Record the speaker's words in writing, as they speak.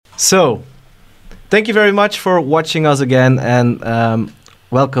So, thank you very much for watching us again, and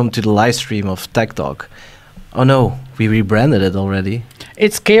welcome to the live stream of Tech Talk. Oh no, we rebranded it already.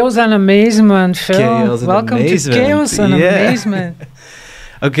 It's Chaos and Amazement, Phil. Chaos and welcome Amazement. to Chaos and Yeah. Amazement.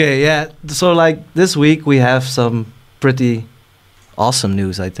 Okay, yeah. So, like this week, we have some pretty awesome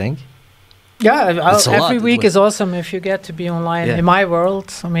news, I think. Yeah, It's a lot. every week is awesome if you get to be online. Yeah. In my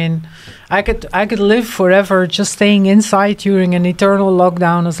world, I mean, I could live forever just staying inside during an eternal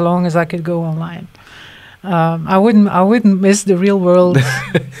lockdown as long as I could go online. I wouldn't miss the real world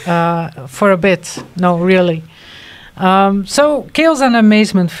for a bit. No, really. So Chaos and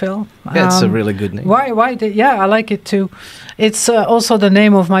Amazement, Phil. Yeah, it's a really good name. Yeah, I like it too. It's also the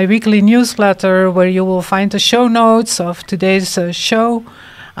name of my weekly newsletter, where you will find the show notes of today's show.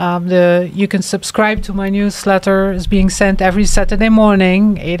 You can subscribe to my newsletter. It's being sent every Saturday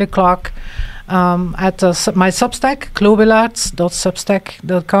morning, 8 o'clock, at my Substack,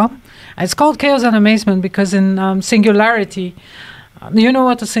 globalarts.substack.com. It's called Chaos and Amazement because in Singularity, you know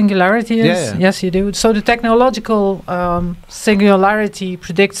what the singularity is? Yeah. Yes, you do. So the technological singularity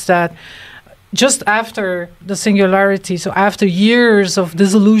predicts that just after the singularity, so after years of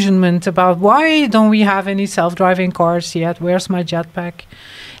disillusionment about why don't we have any self-driving cars yet, where's my jetpack?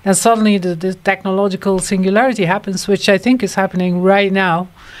 And suddenly the technological singularity happens, which I think is happening right now.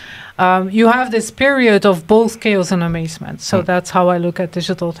 You have this period of both chaos and amazement. So that's how I look at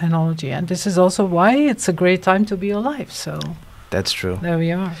digital technology. And this is also why it's a great time to be alive. So That's true. there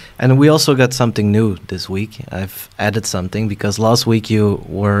we are. And we also got something new this week. I've added something because last week you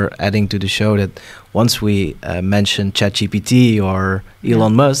were adding to the show that once we mentioned ChatGPT or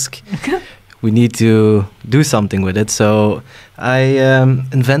Elon Musk, we need to do something with it. So I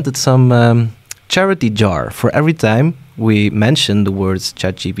invented some charity jar for every time we mention the words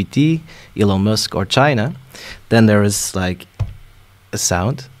ChatGPT, Elon Musk, or China. Then there is like a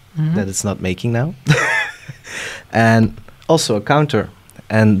sound that it's not making now. And also a counter,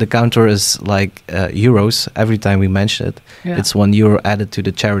 and the counter is like euros every time we mention it. Yeah. It's €1 added to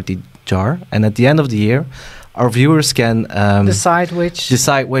the charity jar, and at the end of the year our viewers can Decide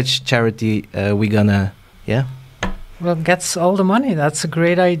which charity we're gonna gets all the money. That's a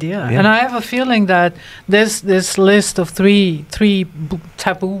great idea. Yeah. And I have a feeling that this list of three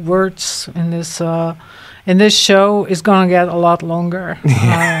taboo words in this show is going to get a lot longer.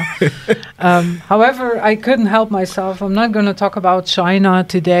 However, I couldn't help myself. I'm not going to talk about China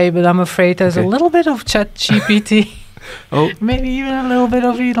today, but I'm afraid there's a little bit of ChatGPT. Maybe even a little bit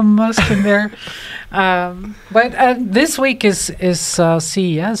of Elon Musk in there. But this week is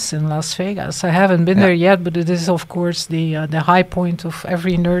CES in Las Vegas. I haven't been there yet, but it is, of course, the high point of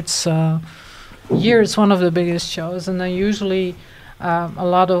every nerd's year. It's one of the biggest shows, and then usually a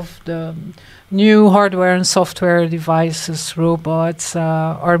lot of the new hardware and software devices, robots,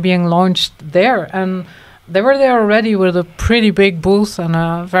 are being launched there. And they were there already with a pretty big booth and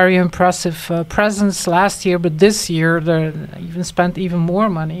a very impressive presence last year, but this year they even spent even more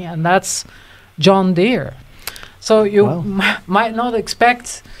money, and that's John Deere. So you might not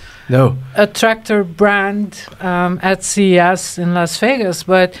expect a tractor brand at CES in Las Vegas,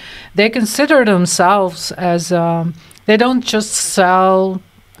 but they consider themselves as they don't just sell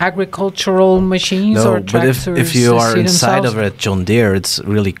agricultural machines or tractors. But if you are inside of it, John Deere, it's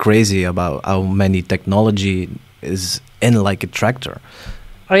really crazy about how many technology is in like a tractor.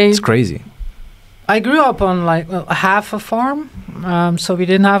 It's crazy. I grew up on half a farm, so we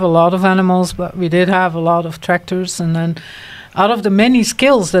didn't have a lot of animals, but we did have a lot of tractors. And then out of the many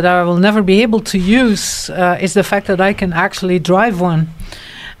skills that I will never be able to use is the fact that I can actually drive one.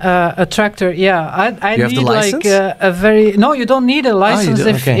 A tractor, I you have need the license? No, you don't need a license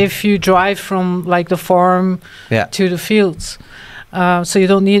Okay. if you drive from like the farm to the fields. So you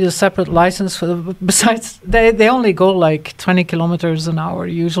don't need a separate license for besides they only go like 20 kilometers an hour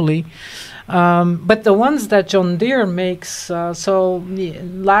usually. But the ones that John Deere makes,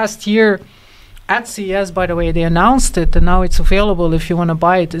 last year at CES, by the way, they announced it, and now it's available if you want to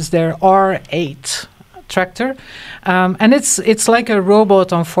buy it, is their R8 tractor, and it's like a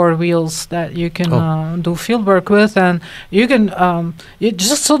robot on 4 wheels that you can do field work with, and you can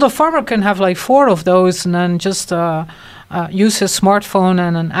just so the farmer can have like 4 of those, and then just use his smartphone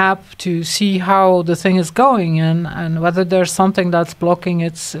and an app to see how the thing is going and whether there's something that's blocking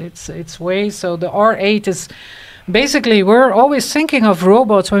its way. So the R8 is basically, we're always thinking of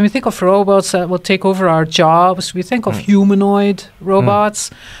robots. When we think of robots that will take over our jobs, we think of humanoid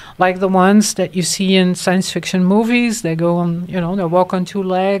robots, like the ones that you see in science fiction movies. They go on, they walk on 2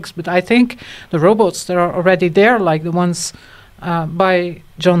 legs. But I think the robots that are already there, like the ones by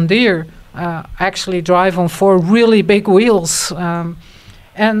John Deere, actually drive on 4 really big wheels.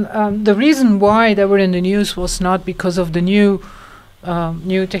 And the reason why they were in the news was not because of the new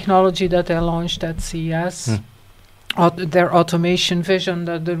technology that they launched at CES, their automation vision.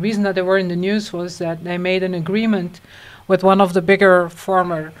 The reason that they were in the news was that they made an agreement with one of the bigger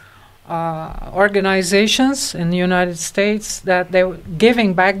farmer organizations in the United States that they were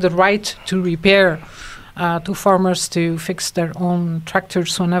giving back the right to repair to farmers to fix their own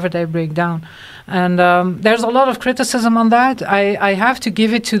tractors whenever they break down. And there's a lot of criticism on that. I have to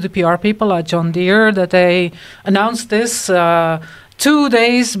give it to the PR people at John Deere that they announced this 2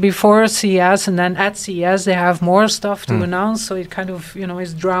 days before CES, and then at CES they have more stuff to announce, so it kind of,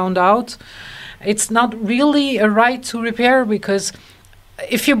 is drowned out. It's not really a right to repair, because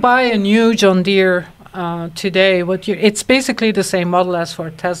if you buy a new John Deere today, it's basically the same model as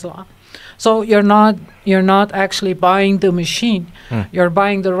for Tesla. So you're not actually buying the machine. You're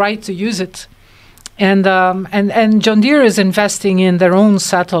buying the right to use it. And John Deere is investing in their own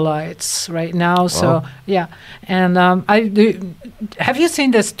satellites right now. So yeah. And have you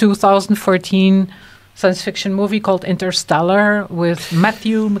seen this 2014 science fiction movie called Interstellar with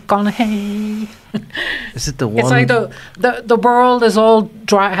Matthew McConaughey? Is it the one? It's like the world is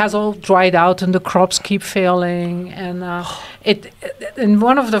has all dried out and the crops keep failing, and in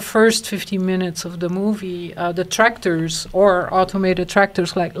one of the first 15 minutes of the movie, the tractors or automated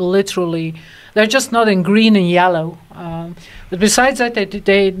tractors, like literally, they're just not in green and yellow. But besides that,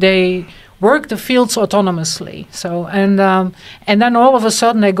 they work the fields autonomously. So and then all of a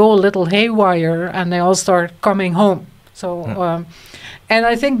sudden they go a little haywire and they all start coming home. So and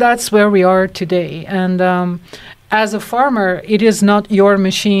I think that's where we are today. And as a farmer, it is not your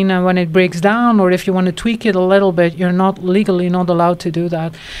machine, and when it breaks down or if you want to tweak it a little bit, you're not legally not allowed to do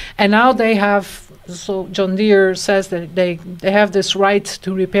that. And now they have. So John Deere says that they have this right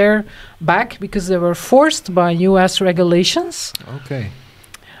to repair back because they were forced by U.S. regulations. Okay.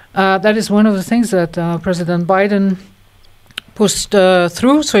 That is one of the things that President Biden pushed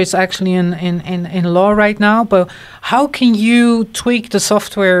through, so it's actually in law right now. But how can you tweak the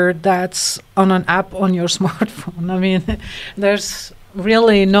software that's on an app on your smartphone? I mean, there's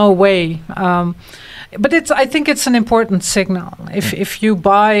really no way. But I think it's an important signal. If you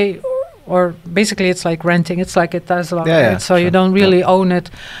buy, or basically it's like renting, it's like a Tesla, right? So you don't really own it.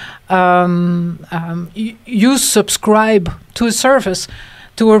 You subscribe to a service,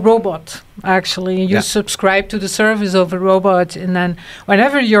 to a robot, actually. You subscribe to the service of a robot, and then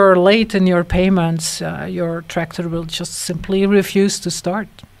whenever you're late in your payments, your tractor will just simply refuse to start.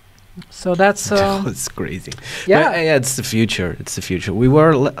 So that's... it's crazy. Yeah, it's the future. It's the future. We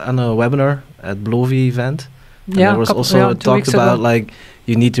were on a webinar at Blovi event. And there was also talk about, like,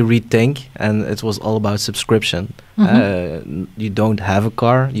 you need to rethink, and it was all about subscription. You don't have a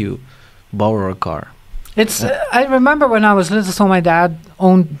car, you borrow a car. It's. I remember when I was little, so my dad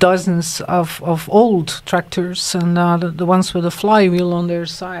owned dozens of old tractors, and the ones with a flywheel on their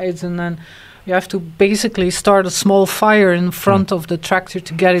sides, and then you have to basically start a small fire in front of the tractor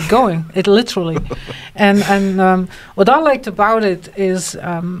to get it going. It literally. And what I liked about it is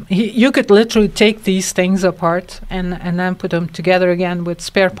you could literally take these things apart and then put them together again with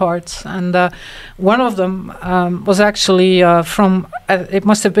spare parts. And one of them was actually from, it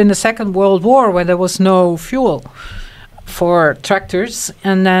must have been the Second World War, where there was no fuel for tractors,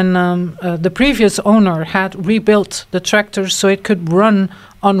 and then the previous owner had rebuilt the tractor so it could run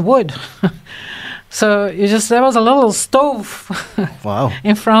on wood. So there was a little stove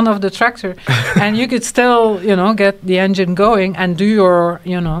in front of the tractor, and you could still, get the engine going and do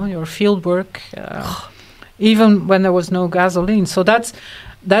your field work, even when there was no gasoline. So that's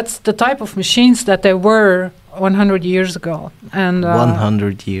the type of machines that there were 100 years ago. And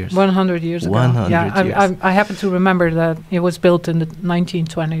 100 years. 100 years ago. 100 years. I happen to remember that it was built in the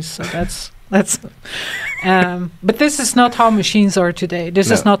 1920s. So that's. But this is not how machines are today. This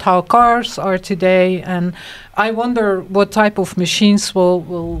is not how cars are today. And I wonder what type of machines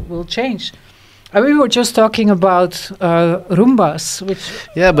will change. We were just talking about Roombas, which...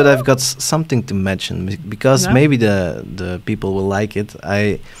 Yeah, but I've got something to mention, because maybe the people will like it.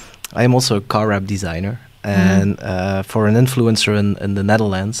 I am also a car wrap designer, and for an influencer in the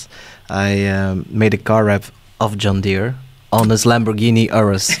Netherlands, I made a car wrap of John Deere on his Lamborghini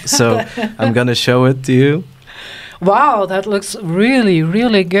Urus. So I'm going to show it to you. Wow, that looks really,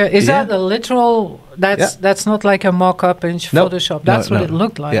 really good. Is that a literal... That's not like a mock-up in Photoshop. That's what it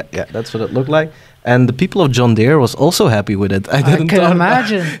looked like. Yeah, that's what it looked like. And the people of John Deere was also happy with it. I can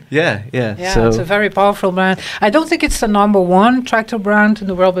imagine. Yeah. So it's a very powerful brand. I don't think it's the #1 tractor brand in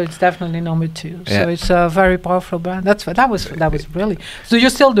the world, but it's definitely #2. So it's a very powerful brand. That was really... Do you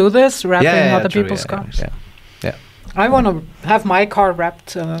still do this, wrapping other people's cars? Yeah. I want to have my car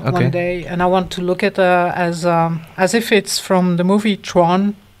wrapped one day, and I want to look at as if it's from the movie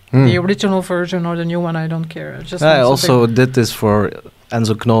Tron, the original version or the new one. I don't care. I also did this for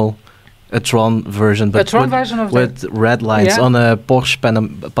Enzo Knol, a Tron version, but with red lights on a Porsche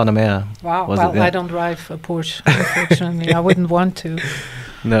Panamera. Wow. Well, I don't drive a Porsche, unfortunately. I wouldn't want to.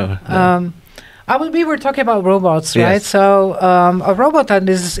 No. We were talking about robots, right? Yes. So a robot that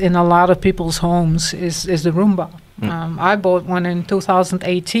is in a lot of people's homes is the Roomba. I bought one in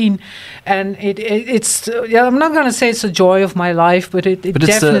 2018, and it's I'm not going to say it's the joy of my life, but it but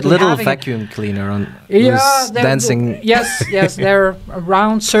definitely it's a little vacuum cleaner on dancing. Yes, they're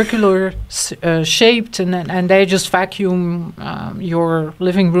round, circular shaped, and they just vacuum your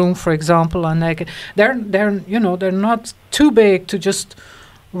living room, for example, and they're not too big to just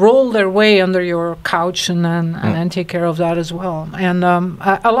roll their way under your couch and then take care of that as well. And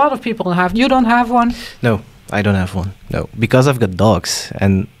a lot of people have. You don't have one? No. I don't have one. No, because I've got dogs,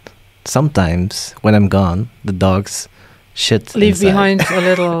 and sometimes when I'm gone, the dogs leave inside. Behind a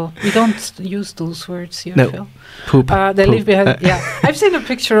little. We don't use those words here, Phil. Poop. They leave behind. Yeah, I've seen a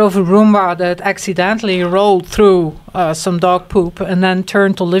picture of a Roomba that accidentally rolled through some dog poop and then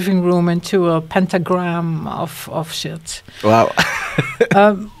turned the living room into a pentagram of shit. Wow.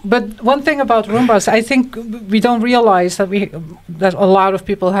 But one thing about Roombas, I think we don't realize that a lot of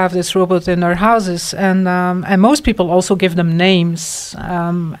people have this robot in their houses, and most people also give them names.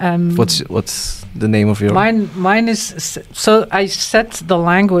 What's the name of your? Mine is so I set the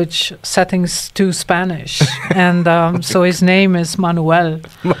language settings to Spanish, and so his name is Manuel.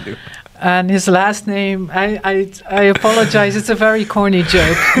 And his last name, I apologize, it's a very corny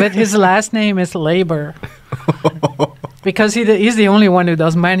joke, but his last name is Labor. Because he's the only one who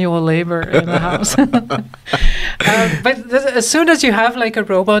does manual labor in the house. But as soon as you have like a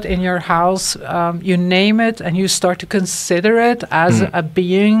robot in your house, you name it and you start to consider it as a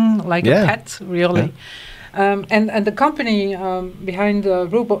being, like a pet, really. Yeah. And the company behind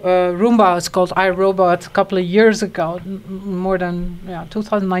Roomba is called iRobot. A couple of years ago, more than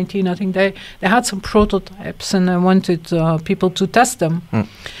 2019, I think they had some prototypes and they wanted people to test them,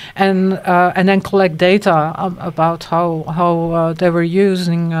 and then collect data about how they were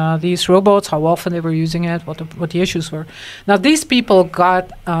using these robots, how often they were using it, what the issues were. Now these people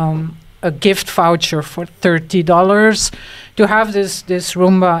got a gift voucher for $30 to have this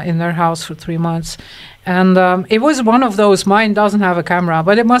Roomba in their house for 3 months. And it was one of those, mine doesn't have a camera,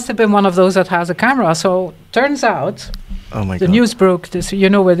 but it must have been one of those that has a camera. So turns out, the news broke this, you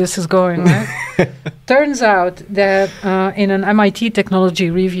know where this is going, right? Turns out that in an MIT Technology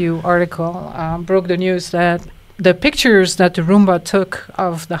Review article, broke the news that the pictures that the Roomba took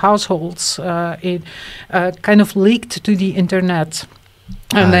of the households, it kind of leaked to the internet.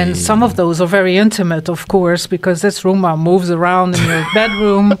 And then some of those are very intimate, of course, because this Roomba moves around in your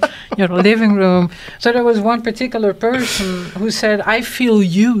bedroom, your living room. So there was one particular person who said, I feel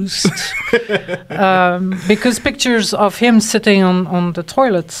used, because pictures of him sitting on the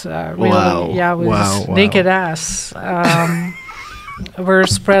toilet, with his naked ass, were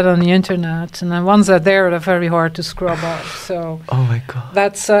spread on the internet, and the ones that they're very hard to scrub off. So, oh my god,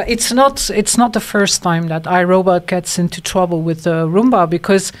 that's it's not the first time that iRobot gets into trouble with the Roomba,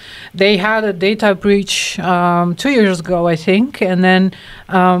 because they had a data breach 2 years ago, I think, and then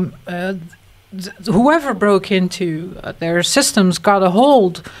whoever broke into their systems got a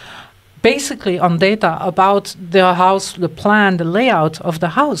hold basically on data about the house, the plan, the layout of the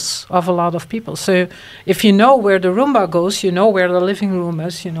house of a lot of people. So if you know where the Roomba goes, you know where the living room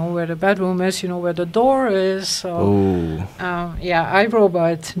is, you know where the bedroom is, you know where the door is. So,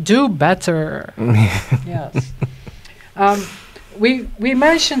 iRobot, do better. Yes. We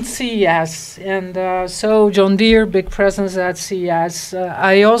mentioned CES, and so John Deere, big presence at CES.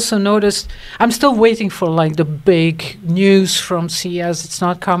 I also noticed, I'm still waiting for like the big news from CES. It's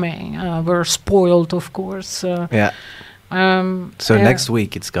not coming. We're spoiled, of course. So next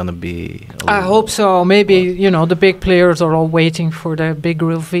week it's gonna be. I hope so. Maybe the big players are all waiting for the big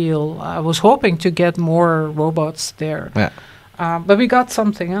reveal. I was hoping to get more robots there. Yeah. But we got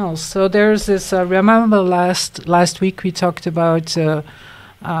something else. So there's this. Remember last week we talked about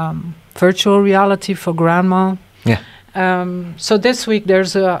virtual reality for grandma. Yeah. So this week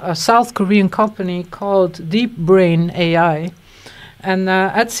there's a South Korean company called Deep Brain AI, and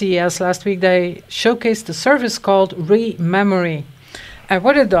at CES last week they showcased a service called Rememory. And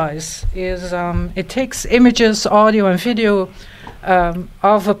what it does is it takes images, audio, and video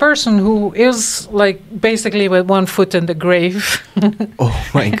of a person who is like basically with one foot in the grave. Oh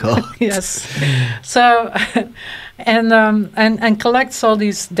my god. Yes. So and collects all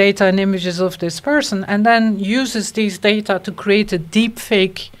these data and images of this person, and then uses these data to create a deep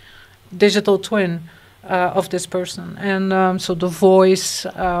fake digital twin of this person. And so the voice,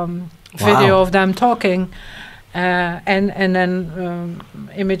 video of them talking, and then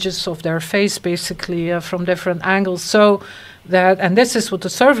images of their face, basically from different angles. So that, and this is what the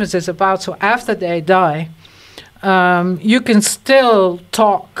service is about. So after they die, you can still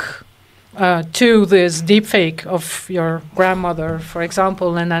talk to this deepfake of your grandmother, for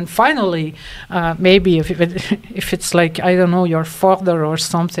example, and then finally, maybe if it's like, I don't know, your father or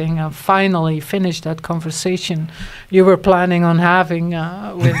something, finally finish that conversation you were planning on having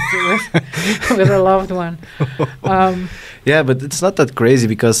with a loved one. Yeah, but it's not that crazy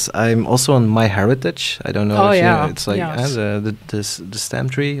because I'm also on MyHeritage. I don't know. Oh, if yeah. you know, it's like Yes. the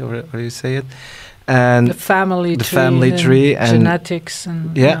stamp tree, or how you say it, and The family tree and genetics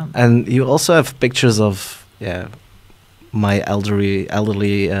and and you also have pictures of my elderly.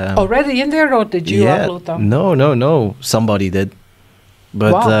 already in there, or did you upload them? No. Somebody did.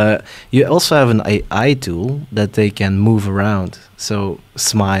 But Wow. you also have an AI tool that they can move around. So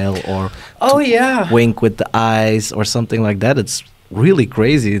smile or wink with the eyes or something like that. It's really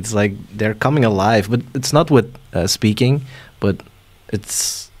crazy. It's like they're coming alive. But it's not with speaking, but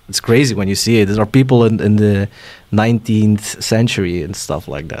it's crazy when you see it. There are people in the 19th century and stuff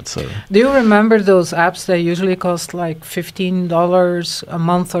like that. So do you remember those apps that usually cost like $15 a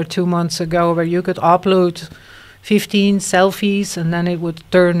month or 2 months ago, where you could upload 15 selfies and then it would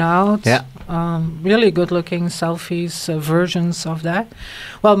turn out? Yeah. Really good looking selfies, versions of that.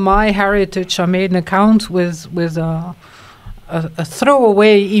 Well, MyHeritage, I made an account with a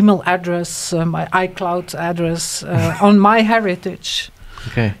throwaway email address, my iCloud address, on MyHeritage.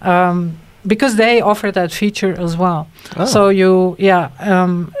 okay. Because they offer that feature as well. Oh. So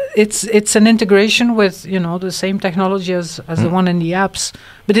it's an integration with the same technology as the one in the apps,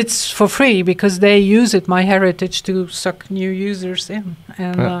 but it's for free because they use it, MyHeritage, to suck new users in.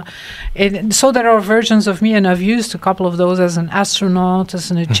 And so there are versions of me, and I've used a couple of those as an astronaut, as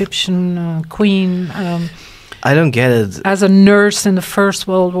an Egyptian queen, I don't get it. as a nurse in the First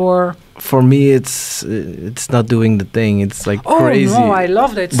World War. For me, it's not doing the thing. It's like crazy. Oh no, I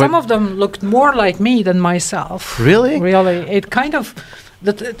loved it. Some of them looked more like me than myself. Really? Really, it kind of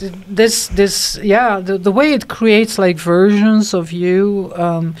the way it creates like versions of you.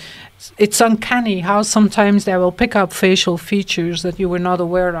 It's uncanny how sometimes they will pick up facial features that you were not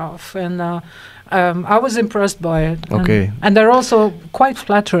aware of, and I was impressed by it. Okay. And they're also quite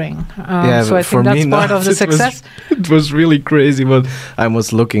flattering. So I think that's part of the success. It was really crazy, but I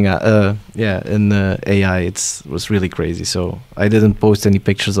was looking at in AI. It was really crazy. So I didn't post any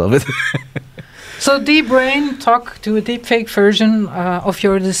pictures of it. So DeepBrain talk to a deepfake version of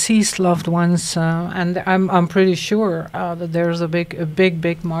your deceased loved ones, and I'm pretty sure that there's a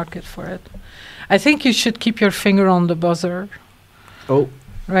big market for it. I think you should keep your finger on the buzzer. Oh.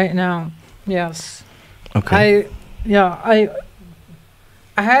 Right now, yes. Okay.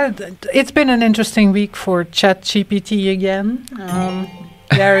 I had. It's been an interesting week for ChatGPT again.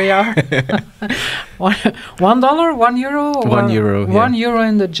 There we are. $1, €1, €1, yeah. €1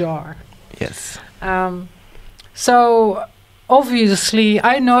 in the jar. Yes. So obviously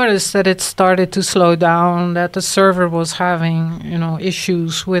I noticed that it started to slow down, that the server was having,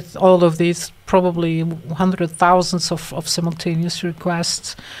 issues with all of these, probably hundred thousands of simultaneous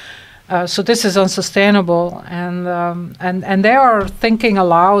requests. So this is unsustainable, and they are thinking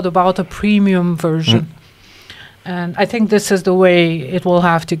aloud about a premium version. And I think this is the way it will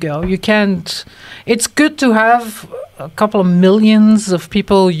have to go. You can't. It's good to have a couple of millions of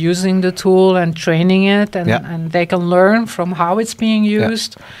people using the tool and training it, and they can learn from how it's being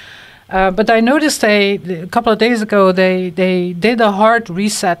used. But I noticed a couple of days ago they did a hard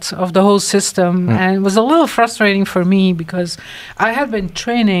reset of the whole system, and it was a little frustrating for me because I had been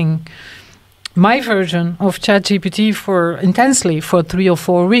training my version of ChatGPT intensely for 3 or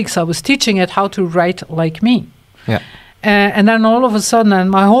 4 weeks. I was teaching it how to write like me. Yeah. And then all of a sudden, and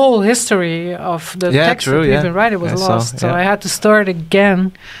my whole history of the text that we've been writing was lost. So I had to start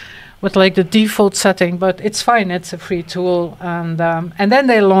again with like the default setting, but it's fine. It's a free tool. And then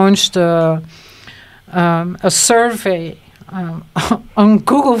they launched a survey on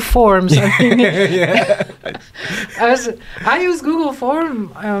Google Forms. I mean, I use Google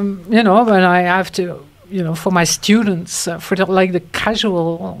Form, when I have to, for my students, for the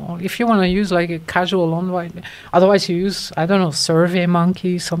casual, if you want to use like a casual online, otherwise you use, I don't know,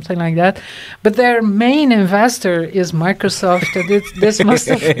 SurveyMonkey, something like that. But their main investor is Microsoft. This must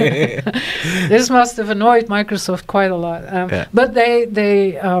have this must have annoyed Microsoft quite a lot. But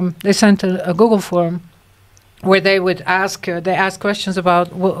they sent a Google form where they would ask questions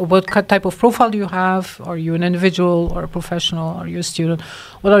about what type of profile do you have? Are you an individual or a professional? Are you a student?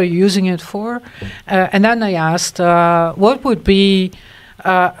 What are you using it for? And then I asked, what would be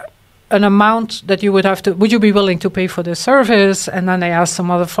an amount that you would have to, would you be willing to pay for this service? And then I asked some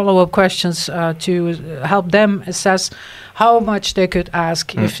other follow-up questions to help them assess how much they could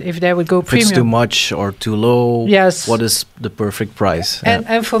ask if they would go premium. If it's too much or too low, yes. What is the perfect price?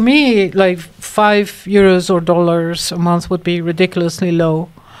 And for me, like €5 or dollars a month would be ridiculously low.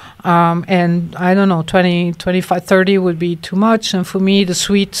 And I don't know, 20, 25, 30 would be too much. And for me, the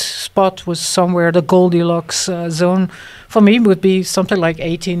sweet spot was somewhere, the Goldilocks zone. For me, would be something like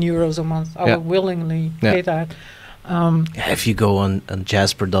 €18 a month. I would willingly pay that. If you go on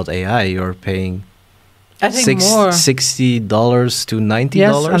Jasper.ai, you're paying I think more. $60 to $90.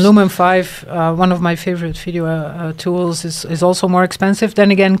 Yes, and Lumen 5, one of my favorite video tools, is also more expensive. Then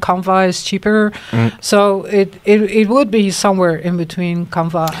again, Canva is cheaper. So it would be somewhere in between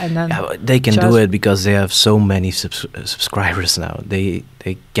Canva and then... Yeah, they can do it because they have so many subscribers now. They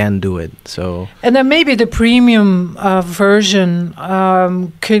can do it. So and then maybe the premium version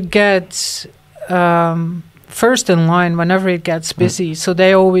could get... first in line whenever it gets busy, so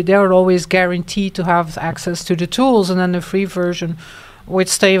they are always guaranteed to have access to the tools, and then the free version would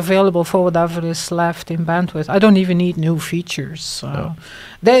stay available for whatever is left in bandwidth. I don't even need new features.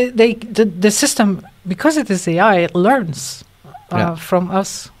 The system, because it is AI, it learns from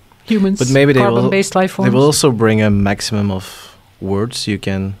us humans. But maybe carbon-based life forms. They will also bring a maximum of words you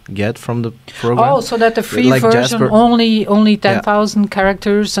can get from the program. Oh, so that the free like version Jasper. only 10,000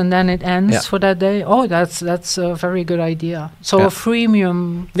 characters and then it ends for that day. Oh, that's a very good idea. So a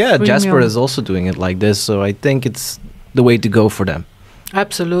freemium. Yeah, Jasper is also doing it like this, so I think it's the way to go for them.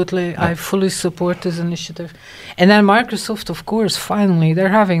 Absolutely, I fully support this initiative. And then Microsoft, of course, finally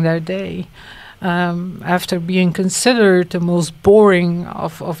they're having their day. After being considered the most boring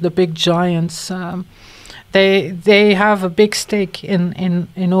of the big giants. They have a big stake in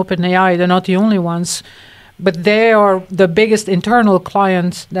OpenAI. They're not the only ones, but they are the biggest internal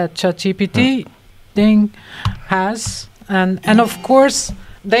client that ChatGPT thing has, and of course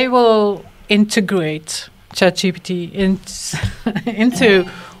they will integrate ChatGPT into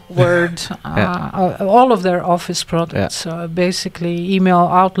Word, all of their Office products, basically email,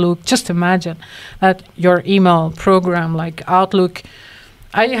 Outlook. Just imagine that your email program like Outlook.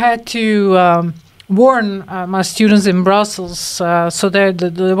 I had to warn my students in Brussels, so there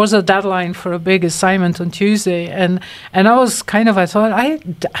was a deadline for a big assignment on Tuesday, and I was I thought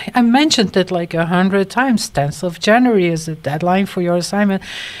I mentioned it like 100 times. 10th of January is the deadline for your assignment,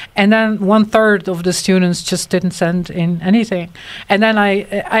 and then 1/3 of the students just didn't send in anything. And then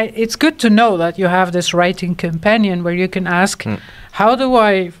it's good to know that you have this writing companion where you can ask, how do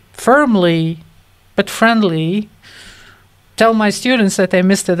I firmly but friendly tell my students that they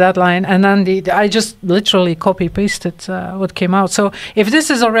missed the deadline, and then I just literally copy-pasted what came out. So if this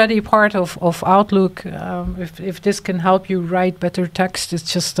is already part of Outlook, if this can help you write better text,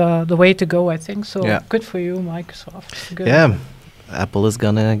 it's just the way to go, I think. So good for you, Microsoft. Good. Yeah, Apple is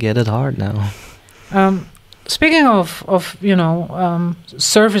gonna get it hard now. Speaking of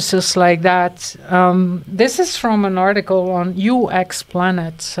services like that, this is from an article on UX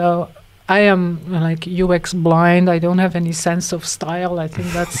Planet. So I am like UX blind. I don't have any sense of style. I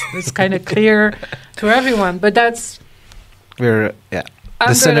think that's kind of clear to everyone. But that's the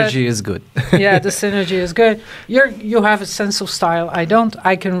synergy is good. Yeah, the synergy is good. You have a sense of style. I don't.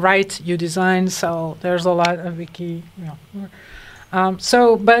 I can write. You design. So there's a lot of wiki.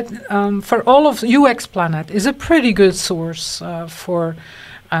 For all of UX Planet is a pretty good source for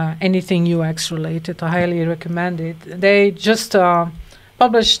anything UX related. I highly recommend it. They just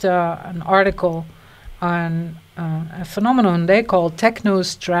published an article on a phenomenon they call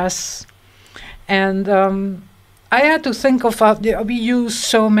techno-stress. And I had to think of we use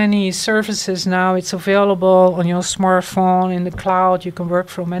so many services now. It's available on your smartphone, in the cloud. You can work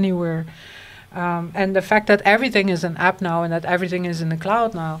from anywhere. And the fact that everything is an app now and that everything is in the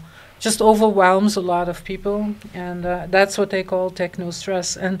cloud now just overwhelms a lot of people. And that's what they call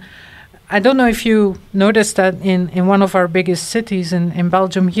techno-stress. And I don't know if you noticed that in one of our biggest cities in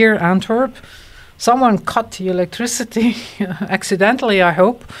Belgium here, Antwerp, someone cut the electricity, accidentally, I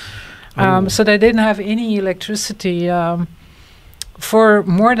hope. So they didn't have any electricity for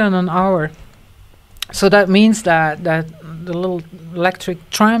more than an hour. So that means that the little electric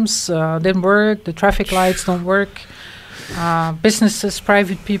trams didn't work, the traffic lights don't work, businesses,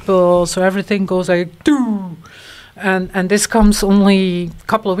 private people, so everything goes like, doo! And this comes only a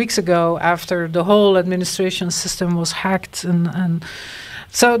couple of weeks ago after the whole administration system was hacked. And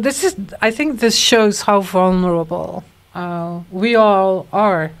So I think this shows how vulnerable we all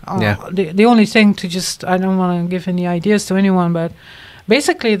are. The only thing I don't want to give any ideas to anyone, but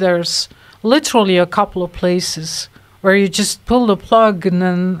basically there's literally a couple of places where you just pull the plug and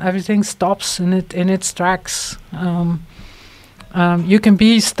then everything stops in its tracks. You can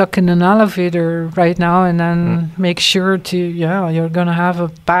be stuck in an elevator right now and then make sure you're going to have a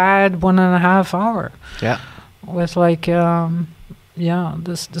bad 1.5 hour. Yeah. With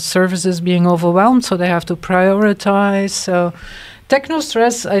the services being overwhelmed, so they have to prioritize. So techno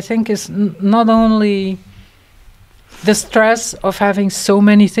stress, I think, is not only the stress of having so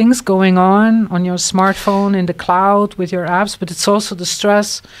many things going on your smartphone, in the cloud, with your apps, but it's also the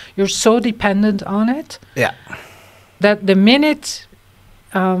stress. You're so dependent on it that the minute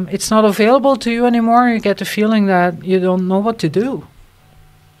it's not available to you anymore, you get the feeling that you don't know what to do.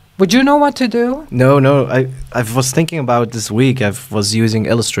 Would you know what to do? No. I was thinking about this week. I was using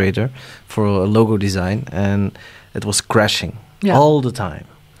Illustrator for a logo design, and it was crashing all the time.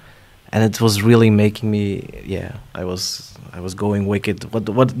 And it was really making me, I was going wicked. What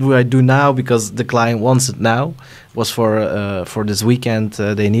do I do now? Because the client wants it now. It was for this weekend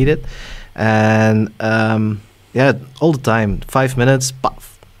they need it, and all the time, 5 minutes,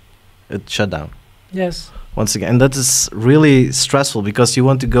 puff, it shut down. Yes. Once again, and that is really stressful because you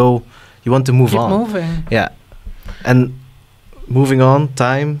want to move on. Keep moving. Yeah, and moving on,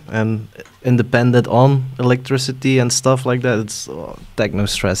 time and independent on electricity and stuff like that. It's techno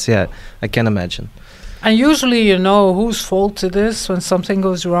stress. Yeah, I can imagine. And usually you know whose fault it is when something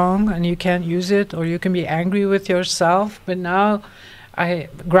goes wrong and you can't use it, or you can be angry with yourself. But now,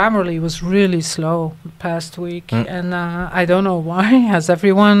 Grammarly was really slow past week, and I don't know why. Has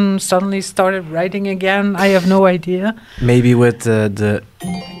everyone suddenly started writing again? I have no idea. Maybe with the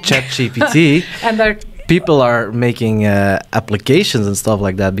ChatGPT. And people are making applications and stuff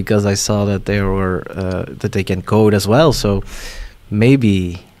like that, because I saw that they can code as well. So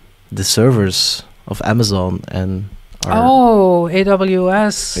maybe the servers of Amazon and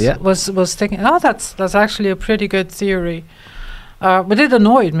AWS was taking. Oh, that's actually a pretty good theory. But it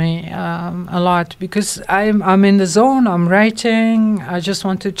annoyed me a lot, because I'm in the zone. I'm writing. I just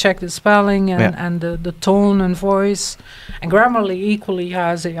want to check the spelling and the tone and voice. And Grammarly equally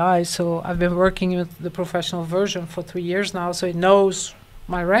has AI. So I've been working with the professional version for 3 years now. So it knows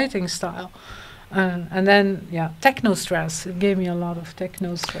my writing style. And then techno stress. It gave me a lot of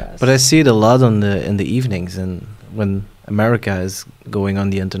techno stress. But I see it a lot in the evenings, and when America is going on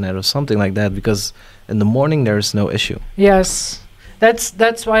the internet or something like that, because in the morning there is no issue. Yes.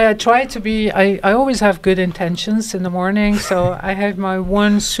 That's why I try to be. I always have good intentions in the morning, so I have my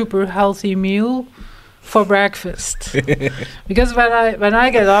one super healthy meal for breakfast. Because when I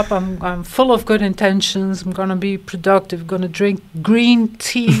get up, I'm full of good intentions. I'm gonna be productive. Gonna drink green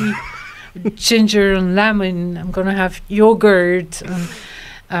tea, ginger and lemon. I'm gonna have yogurt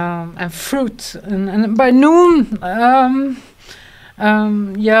and fruit. And by noon.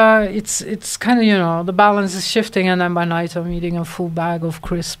 It's kind of, the balance is shifting, and then by night I'm eating a full bag of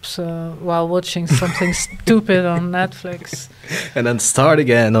crisps while watching something stupid on Netflix. And then start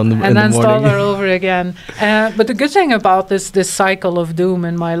again in the morning. And then start all over again. But the good thing about this cycle of doom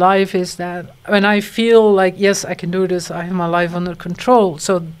in my life is that when I feel like, yes, I can do this, I have my life under control.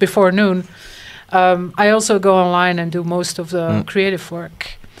 So before noon, I also go online and do most of the creative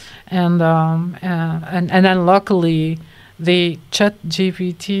work. And then luckily, the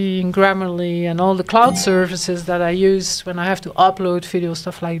ChatGPT and Grammarly and all the cloud services that I use when I have to upload video,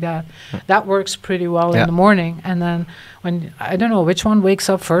 stuff like that, that works pretty well in the morning. And then when, I don't know which one wakes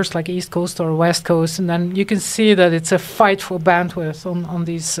up first, like East Coast or West Coast, and then you can see that it's a fight for bandwidth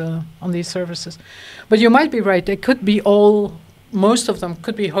on these services. But you might be right. They could be most of them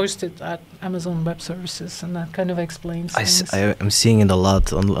could be hosted at Amazon Web Services, and that kind of explains things. I'm seeing it a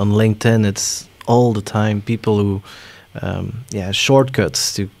lot on LinkedIn. It's all the time people who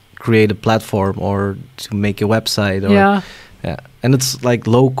shortcuts to create a platform or to make a website, or and it's like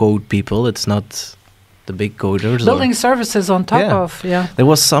low code people. It's not the big coders. Building services on top of. There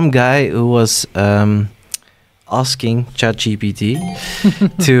was some guy who was asking ChatGPT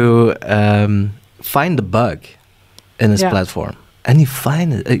to find the bug in his platform, and he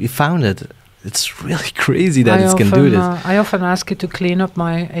found it. It's really crazy that it can do this. I often ask it to clean up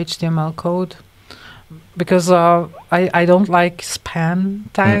my HTML code, because I don't like span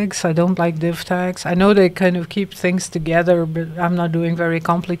tags. I don't like div tags. I know they kind of keep things together, but I'm not doing very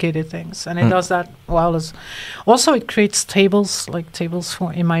complicated things. And it does that well. Also, it creates tables, like tables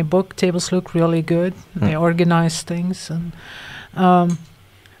in my book. Tables look really good. They organize things.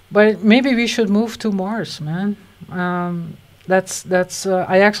 But maybe we should move to Mars, man. that's.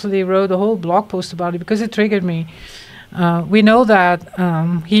 I actually wrote a whole blog post about it because it triggered me. We know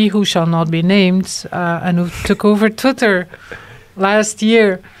that he who shall not be named and who took over Twitter last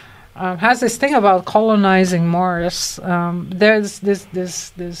year has this thing about colonizing Mars. There's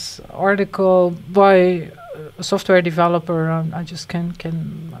this article by a software developer. I just can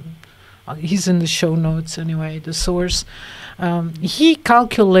he's in the show notes anyway. The source. He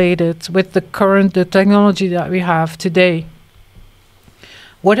calculated with the technology that we have today,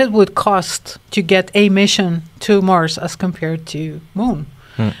 what it would cost to get a mission to Mars as compared to Moon.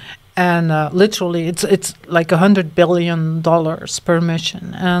 And literally, it's like $100 billion per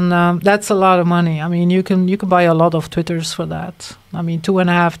mission, and that's a lot of money. I mean, you can buy a lot of Twitters for that. I mean,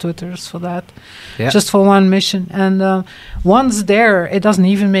 2.5 Twitters for that, just for one mission. And once there, it doesn't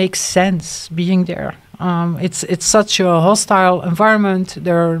even make sense being there. It's such a hostile environment.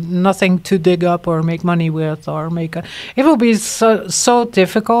 There's nothing to dig up or make money with or make. It will be so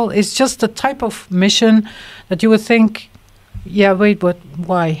difficult. It's just the type of mission that you would think, yeah, wait, but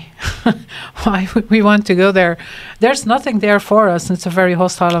why? Why would we want to go there? There's nothing there for us. It's a very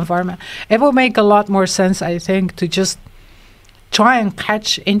hostile environment. It will make a lot more sense, I think, to just try and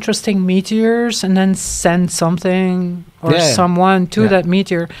catch interesting meteors and then send something or someone to that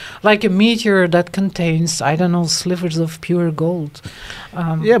meteor, like a meteor that contains, I don't know, slivers of pure gold.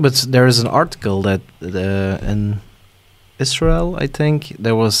 But there is an article that in Israel, I think,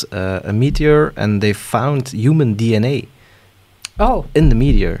 there was a meteor and they found human DNA in the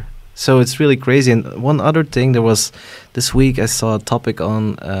meteor. So it's really crazy. And one other thing, there was this week I saw a topic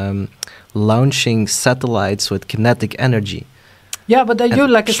on launching satellites with kinetic energy. Yeah, but they do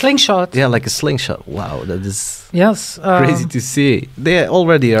like a slingshot. Yeah, like a slingshot. Wow, that is crazy to see. They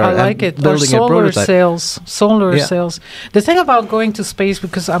already are. I like it. Building or a prototype. Solar sails. The thing about going to space,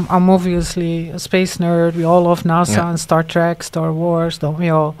 because I'm obviously a space nerd. We all love NASA and Star Trek, Star Wars, don't we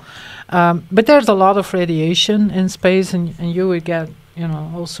all? But there's a lot of radiation in space, and you would get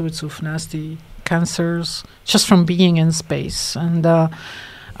all sorts of nasty cancers just from being in space. And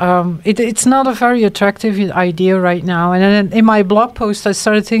it's not a very attractive idea right now. And then in my blog post, I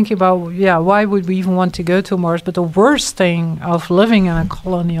started thinking about, why would we even want to go to Mars? But the worst thing of living in a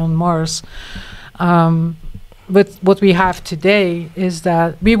colony on Mars, with what we have today, is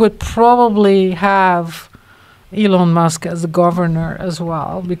that we would probably have Elon Musk as the governor as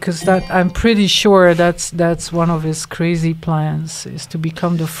well, because that I'm pretty sure that's one of his crazy plans, is to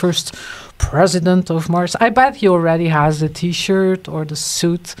become the first president of Mars. I bet he already has the T-shirt or the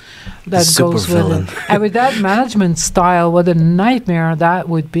suit that goes with it. And with that management style, what a nightmare that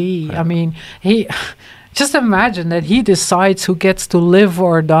would be. I mean, just imagine that he decides who gets to live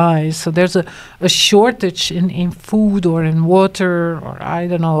or die. So there's a shortage in food or in water or, I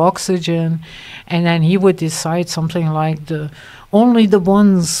don't know, oxygen. And then he would decide something like only the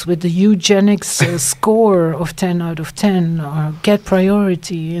ones with the eugenics score of 10 out of 10 get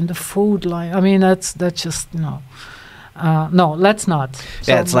priority in the food line. I mean, that's just, no, let's not.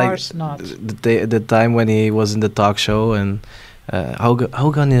 So it's Mars, like not. The time when he was in the talk show and how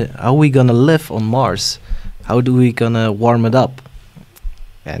are we gonna live on Mars? How do we gonna warm it up?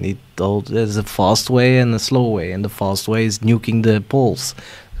 And he told there's a fast way and a slow way, and the fast way is nuking the poles.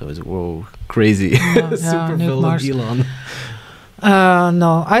 So it's crazy. Super villain Elon.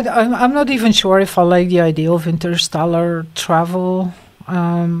 No, I'm not even sure if I like the idea of interstellar travel.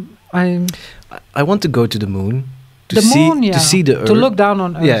 I want to go to the moon. To see the Earth. To look down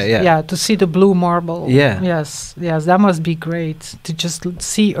on Earth. Yeah, to see the blue marble. Yeah. Yes, that must be great. To just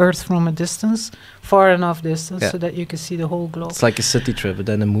see Earth from a distance, far enough distance, so that you can see the whole globe. It's like a city trip, but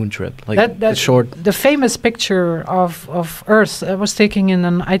then a moon trip. Like that short. The famous picture of Earth was taken in,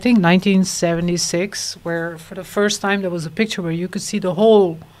 I think, 1976, where for the first time there was a picture where you could see the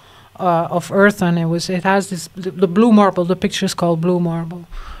whole of Earth, and it has this the blue marble. The picture is called Blue Marble,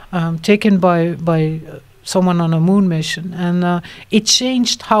 taken by someone on a moon mission, and it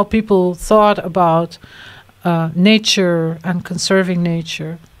changed how people thought about nature and conserving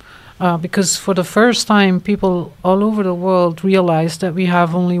nature, because for the first time people all over the world realized that we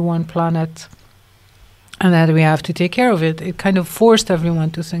have only one planet and that we have to take care of it. It kind of forced everyone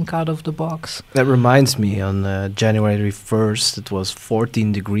to think out of the box. That reminds me, on January 1st it was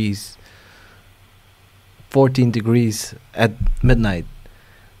 14 degrees at midnight.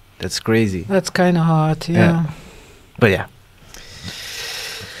 That's crazy. That's kind of hot, yeah. But yeah.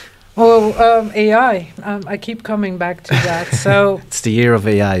 Well, AI. I keep coming back to that. So it's the year of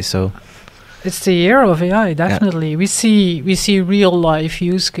AI. So It's the year of AI, definitely. Yeah. We see real life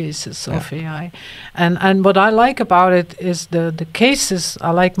use cases of AI, and what I like about it is the cases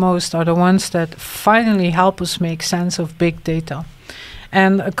I like most are the ones that finally help us make sense of big data.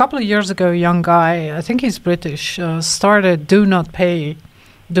 And a couple of years ago, a young guy, I think he's British, started Do Not Pay.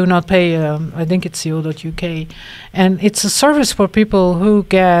 I think it's co.uk, and it's a service for people who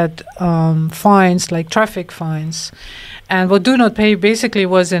get fines, like traffic fines. And what Do Not Pay basically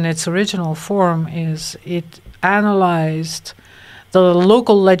was in its original form is it analyzed the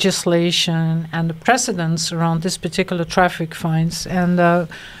local legislation and the precedents around this particular traffic fines, and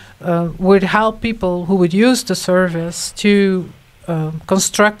would help people who would use the service to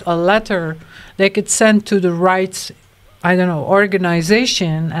construct a letter they could send to the right,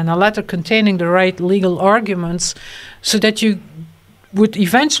 organization, and a letter containing the right legal arguments so that you would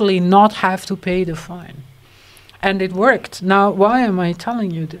eventually not have to pay the fine. And it worked. Now, why am I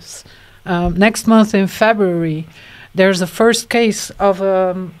telling you this? Next month in February, there's a first case of,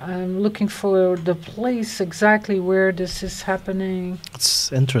 I'm looking for the place exactly where this is happening.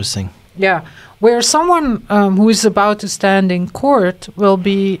 It's interesting. Yeah, where someone who is about to stand in court will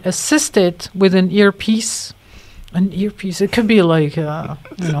be assisted with an earpiece. An earpiece, it could be like,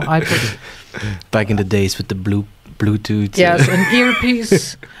 iPod. Back in the days with the Bluetooth. Yes, an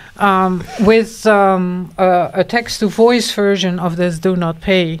earpiece with a text-to-voice version of this Do Not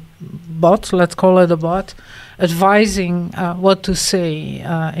Pay bot, let's call it a bot, advising what to say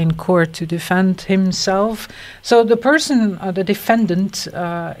in court to defend himself. So the person, the defendant,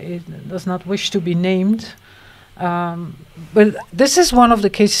 does not wish to be named. But this is one of the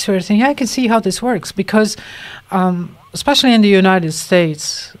cases where I think I can see how this works, because especially in the United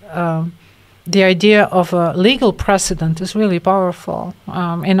States, the idea of a legal precedent is really powerful.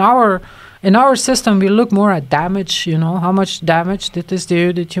 In our system, we look more at damage. How much damage did this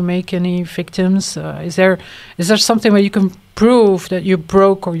do? Did you make any victims? Is there something where you can prove that you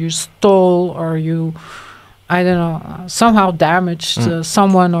broke or you stole or you, somehow damaged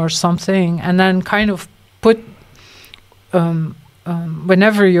someone or something, and then kind of put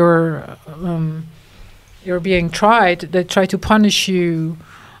whenever you're being tried, they try to punish you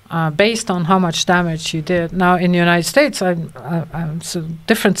based on how much damage you did. Now, in the United States, it's a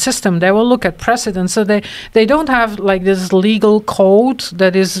different system. They will look at precedents. So they don't have like this legal code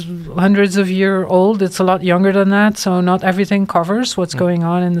that is hundreds of years old. It's a lot younger than that. So not everything covers what's going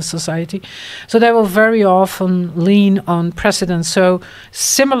on in the society. So they will very often lean on precedents. So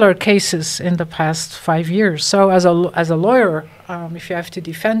similar cases in the past 5 years. So as a lawyer, if you have to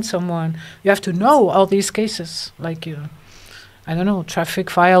defend someone, you have to know all these cases, like traffic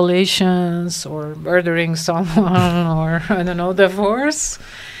violations or murdering someone or, divorce.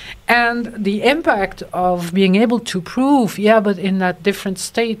 And the impact of being able to prove, but in that different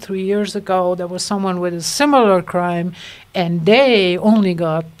state 3 years ago, there was someone with a similar crime and they only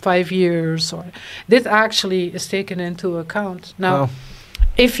got 5 years. Or this actually is taken into account. Now,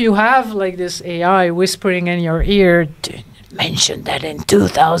 if you have like this AI whispering in your ear, mention that in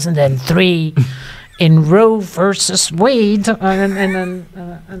 2003, in Roe versus Wade,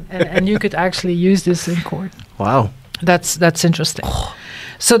 and you could actually use this in court. Wow, that's interesting.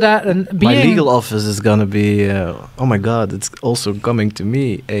 So that my legal office is gonna be. Oh my God, it's also coming to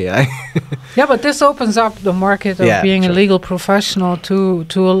me, AI. Yeah, but this opens up the market of being a legal professional to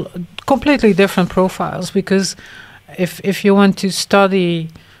completely different profiles, because if you want to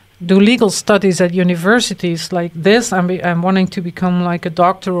do legal studies at universities like this, I'm wanting to become like a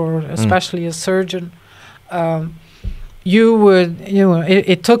doctor or especially a surgeon, you would,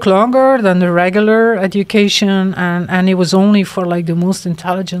 it took longer than the regular education, and it was only for like the most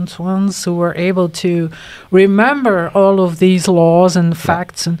intelligent ones who were able to remember all of these laws and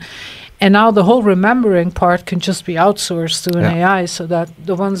facts, and now the whole remembering part can just be outsourced to an AI, so that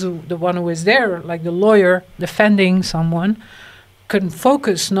the one who is there, like the lawyer defending someone, can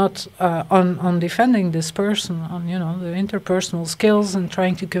focus not on defending this person, on the interpersonal skills and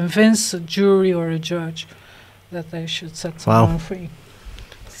trying to convince a jury or a judge that they should set someone free.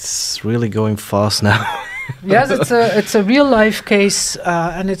 It's really going fast now. Yes, it's a real life case,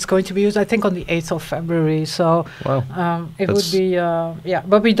 and it's going to be used, I think, on the 8th of February. So it would be,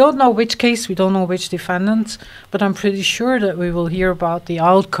 but we don't know which case, we don't know which defendant, but I'm pretty sure that we will hear about the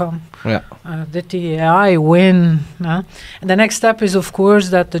outcome. Yeah. Did the AI win? And the next step is, of course,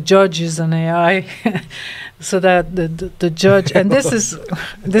 that the judge is an AI, so that the judge, and this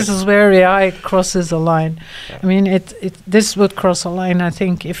is where AI crosses a line. I mean, this would cross a line. I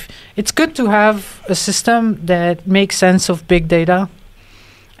think if it's good to have a system that makes sense of big data,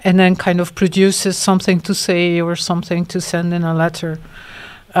 and then kind of produces something to say or something to send in a letter.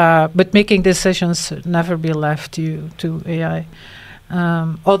 But making decisions should never be left to AI.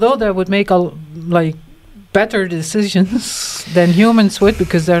 Although that would make better decisions than humans would,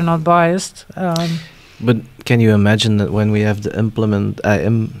 because they're not biased. But can you imagine that when we have to implement,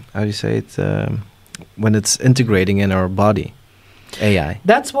 how do you say it, when it's integrating in our body, AI?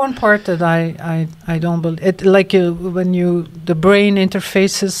 That's one part that I don't believe. It when the brain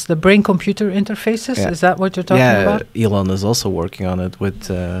interfaces, the brain-computer interfaces. Yeah. Is that what you're talking about? Yeah, Elon is also working on it with.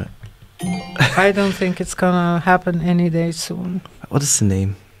 I don't think it's gonna happen any day soon. What is the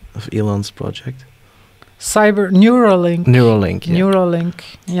name of Elon's project? Neuralink. Neuralink. Yeah. Neuralink.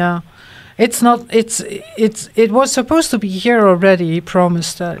 Yeah. It's not. It was supposed to be here already. He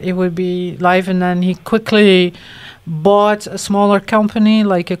promised that it would be live, and then he quickly bought a smaller company,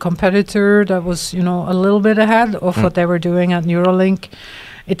 like a competitor that was, a little bit ahead of what they were doing at Neuralink.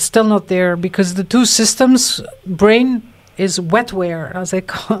 It's still not there because the two systems, brain is wetware, as I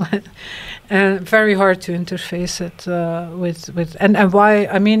call it, and very hard to interface it with. And why?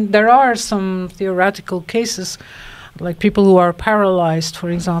 I mean, there are some theoretical cases, like people who are paralyzed, for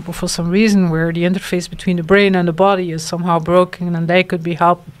example, for some reason, where the interface between the brain and the body is somehow broken, and they could be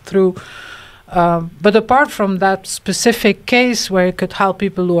helped through. But apart from that specific case where it could help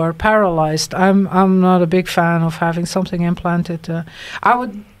people who are paralyzed, I'm not a big fan of having something implanted. I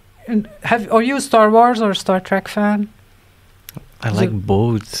would are you a Star Wars or Star Trek fan? I like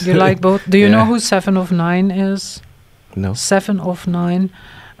both. You like both? Do you know who Seven of Nine is? No. Seven of Nine.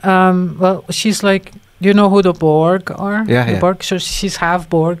 Well, she's like. Do you know who the Borg are? Yeah, Borg. So she's half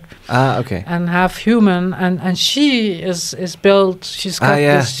Borg. Okay. And half human, and she is built. She's got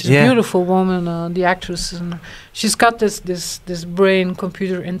this beautiful woman, the actress, and she's got this brain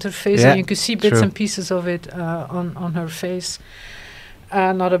computer interface, and you can see bits and pieces of it on her face.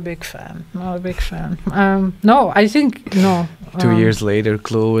 Not a big fan. Not a big fan. No, I think no. 2 years later,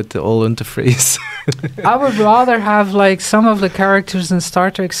 Chloe with the whole interface. I would rather have some of the characters in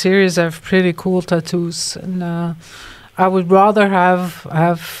Star Trek series have pretty cool tattoos, and I would rather have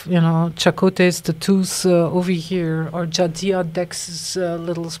Chakotay's tattoos over here, or Jadia Dex's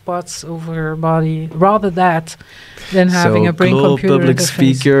little spots over her body. Rather that than having a brain computer public interface.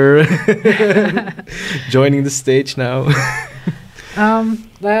 Speaker joining the stage now.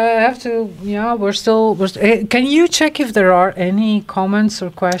 I have to. Yeah, we're still. Can you check if there are any comments or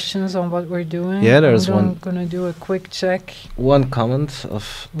questions on what we're doing? Yeah, there's one. I'm gonna do a quick check. One comment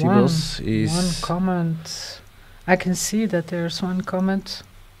of Tibos is. One comment. I can see that there's one comment.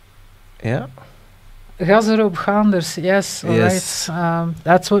 Yeah. Gas erop gaanders. Yes. All right.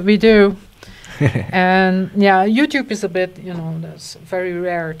 That's what we do. And yeah, YouTube is a bit, that's very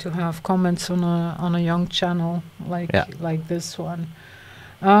rare to have comments on a young channel like this one.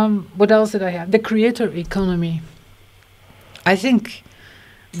 What else did I have? The creator economy. I think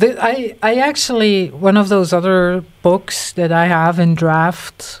I actually, one of those other books that I have in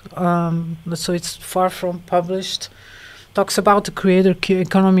draft, so it's far from published, talks about the creator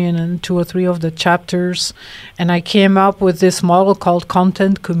economy in 2 or 3 of the chapters. And I came up with this model called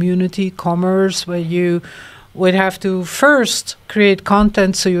content community commerce, where you would have to first create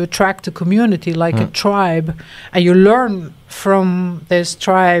content so you attract a community, like a tribe, and you learn from this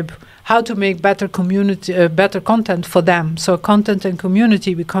tribe how to make better content for them. So content and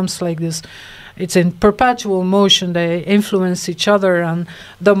community becomes like this. It's in perpetual motion. They influence each other, and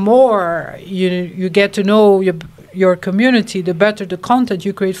the more you get to know your community, the better the content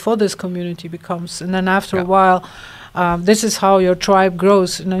you create for this community becomes. And then after a while, this is how your tribe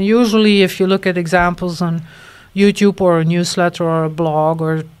grows. And usually, if you look at examples on YouTube or a newsletter or a blog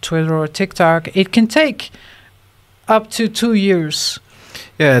or Twitter or TikTok, it can take up to 2 years.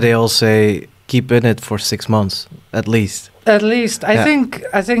 Yeah, they all say keep in it for 6 months at least. At least, I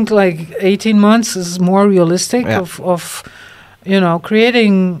think like 18 months is more realistic of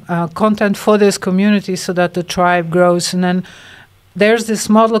creating content for this community so that the tribe grows. And then there's this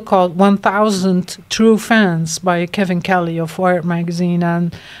model called 1,000 True Fans by Kevin Kelly of Wired Magazine.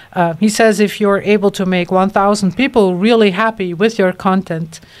 And he says if you're able to make 1,000 people really happy with your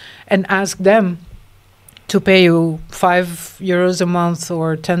content and ask them to pay you €5 a month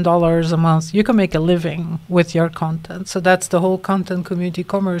or $10 a month, you can make a living with your content. So that's the whole content community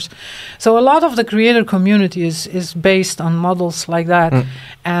commerce. So a lot of the creator community is based on models like that,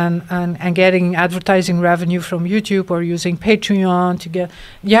 and getting advertising revenue from YouTube or using Patreon to get.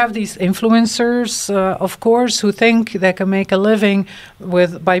 You have these influencers, of course, who think they can make a living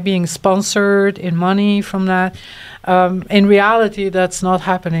by being sponsored in money from that. In reality, that's not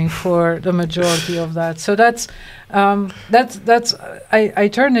happening for the majority of that. So that's I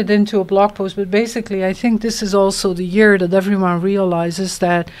turned it into a blog post, but basically I think this is also the year that everyone realizes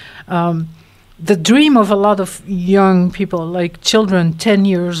that the dream of a lot of young people, like children 10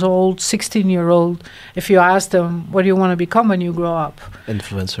 years old, 16-year-old, if you ask them, what do you want to become when you grow up?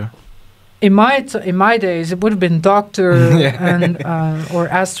 Influencer. In my days, it would have been doctor and or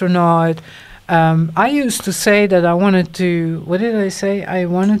astronaut. I used to say that I wanted to, what did I say? I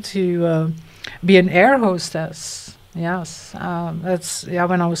wanted to be an air hostess. Yes, that's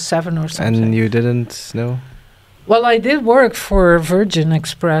when I was 7 or something. And you didn't know? Well, I did work for Virgin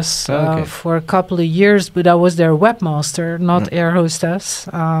Express for a couple of years, but I was their webmaster, not air hostess.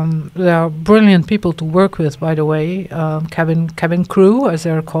 They are brilliant people to work with, by the way, cabin crew, as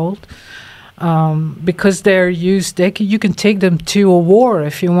they're called, because they're used. You can take them to a war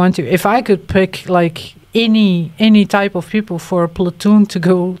if you want to. If I could pick like any type of people for a platoon to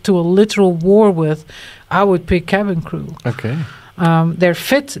go to a literal war with, I would pick cabin crew. Okay. They're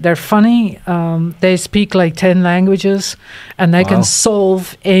fit, they're funny, they speak like 10 languages, and they can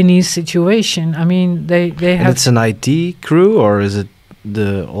solve any situation. I mean, they have... And it's an IT crew, or is it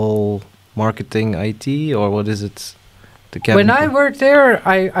the all marketing IT, or what is it? When I worked there,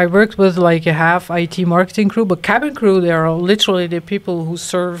 I worked with like a half IT marketing crew, but cabin crew, they are literally the people who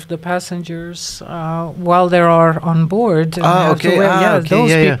serve the passengers while they are on board. Those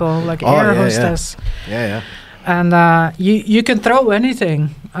people, like air hostess. Yeah. And you can throw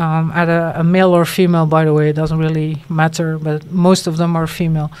anything at a male or female, by the way. It doesn't really matter, but most of them are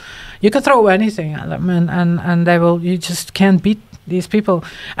female. You can throw anything at them, and they will. You just can't beat these people.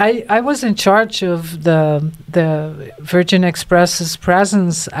 I was in charge of the Virgin Express's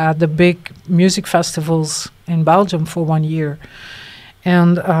presence at the big music festivals in Belgium for 1 year.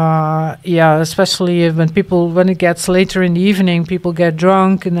 And especially when it gets later in the evening, people get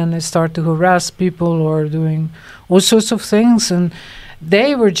drunk and then they start to harass people or doing all sorts of things. And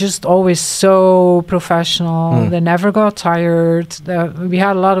they were just always so professional. They never got tired. We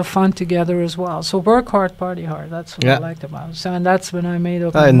had a lot of fun together as well. So work hard, party hard. That's what I liked about it. So, and that's when I made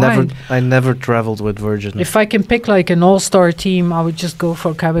up my mind. I never traveled with Virgin. If I can pick like an all-star team, I would just go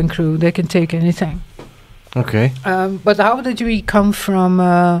for cabin crew. They can take anything. Okay. But how did we come from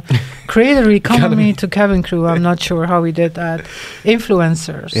creator economy to cabin crew? I'm not sure how we did that.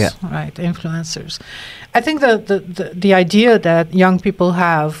 Influencers. Yeah. Right, influencers. I think that the idea that young people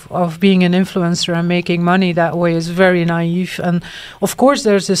have of being an influencer and making money that way is very naive. And of course,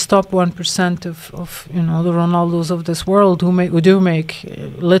 there's this top 1% of the Ronaldos of this world who do make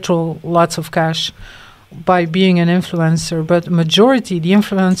literal lots of cash by being an influencer. But majority, the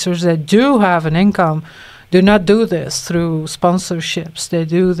influencers that do have an income, do not do this through sponsorships. They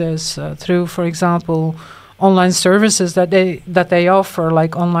do this through, for example, online services that they offer,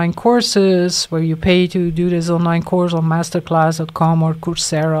 like online courses where you pay to do this online course on masterclass.com or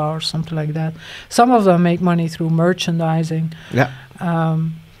Coursera or something like that. Some of them make money through merchandising. Yeah.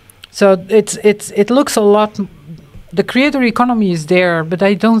 So it looks a lot. The creator economy is there, but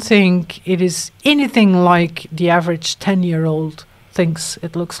I don't think it is anything like the average 10-year-old thinks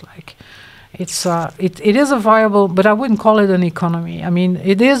it looks like. It is a viable, but I wouldn't call it an economy. I mean,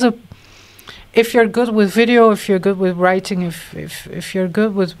 it is if you're good with video, if you're good with writing, if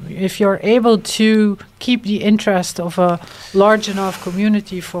you're able to keep the interest of a large enough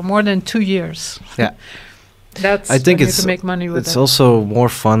community for more than 2 years. Yeah. I think you can make money with it. It's also more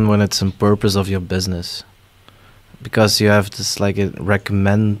fun when it's in purpose of your business, because you have this like a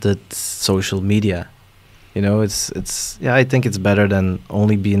recommended social media. I think it's better than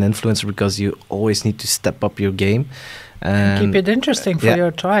only be an influencer, because you always need to step up your game and keep it interesting for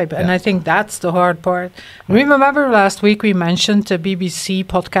your tribe. And I think that's the hard part. Remember last week we mentioned a BBC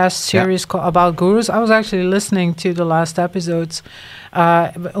podcast series about gurus. I was actually listening to the last episodes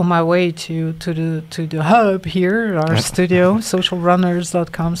on my way to the hub here, our studio,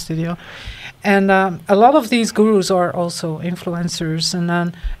 socialrunners.com studio. And a lot of these gurus are also influencers,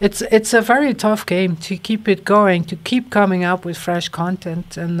 and it's a very tough game to keep it going, to keep coming up with fresh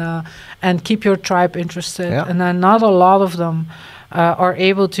content, and keep your tribe interested. Yeah. And then not a lot of them are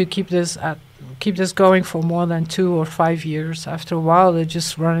able to keep this going for more than 2 or 5 years. After a while, they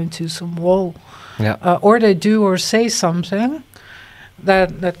just run into some wall, or they do or say something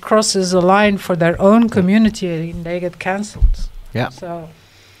that crosses a line for their own community, and they get cancelled. Yeah. So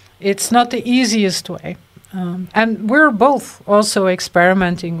it's not the easiest way. And we're both also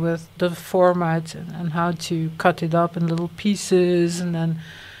experimenting with the format and how to cut it up in little pieces. And then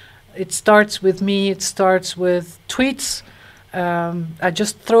it starts with me, it starts with tweets. I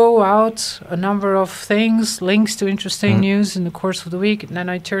just throw out a number of things, links to interesting news in the course of the week, and then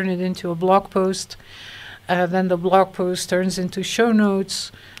I turn it into a blog post. Then the blog post turns into show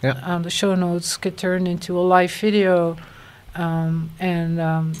notes. The show notes get turned into a live video.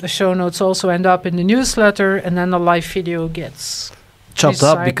 The show notes also end up in the newsletter, and then the live video gets chopped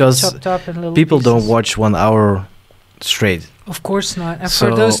up because people don't watch 1 hour straight. Of course not. And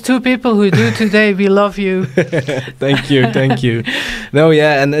for those 2 people who do today, we love you. Thank you. No,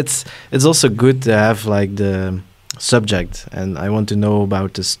 yeah, and it's also good to have like the subject, and I want to know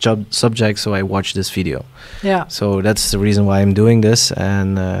about this subject, so I watch this video. Yeah. So that's the reason why I'm doing this,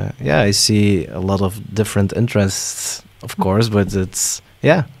 and I see a lot of different interests, of course, but it's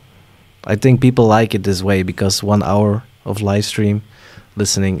I think people like it this way because 1 hour of live stream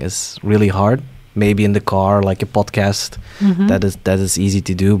listening is really hard. Maybe in the car, like a podcast, that is easy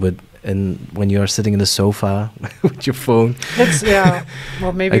to do, but when you are sitting in the sofa with your phone, it's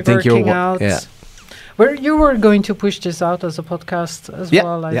well, maybe I think working out. Yeah. You were going to push this out as a podcast as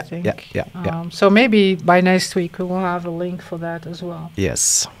well, I think. So maybe by next week we will have a link for that as well.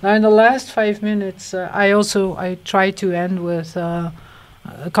 Yes. Now in the last 5 minutes, I try to end with a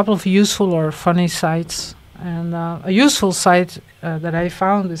couple of useful or funny sites. And a useful site that I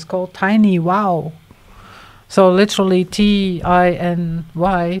found is called TinyWow. So literally TINY,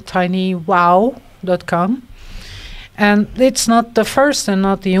 tinywow.com. And it's not the first and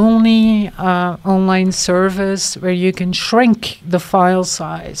not the only online service where you can shrink the file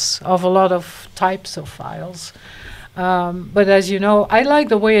size of a lot of types of files. But as you know, I like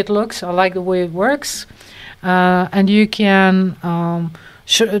the way it looks. I like the way it works. And you can...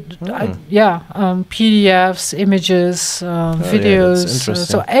 PDFs, images, videos.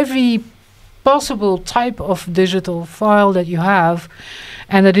 So every possible type of digital file that you have,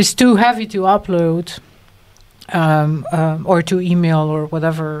 and that is too heavy to upload or to email or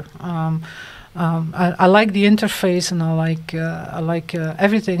whatever. I like the interface, and I like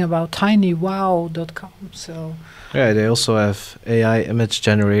everything about tinywow.com. So. Yeah, they also have AI image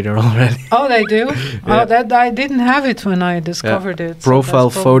generator already. Oh, they do? Oh, that I didn't have it when I discovered it. Profile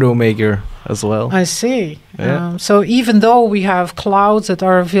photo maker as well. I see. Yeah. So even though we have clouds that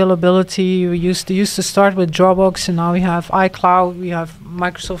are availability, we used to start with Dropbox, and now we have iCloud, we have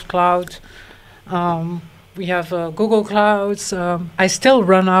Microsoft Cloud, we have Google Clouds. I still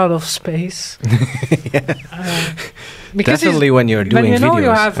run out of space. Because definitely when you're doing videos. When you know you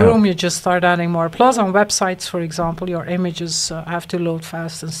have room, you just start adding more. Plus on websites, for example, your images have to load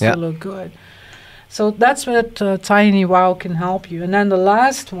fast and still look good. So that's what TinyWow can help you. And then the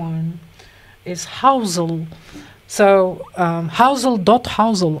last one is Housel. So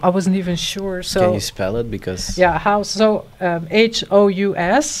Housel.Housel, I wasn't even sure. So can you spell it? Because So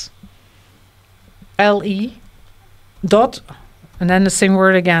HOUSLE dot, and then the same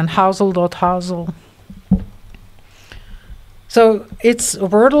word again, Housel.Housel. So it's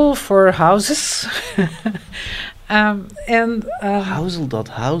Wordle for houses.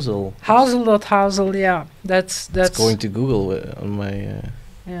 Housel.Housel. Housel.Housel, yeah. That's going to Google on my...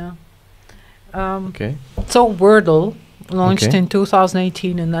 okay. So Wordle launched in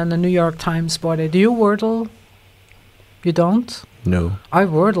 2018, and then the New York Times bought it. Do you Wordle? You don't? No. I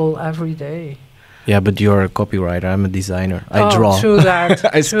Wordle every day. Yeah, but you're a copywriter. I'm a designer. I draw. True that.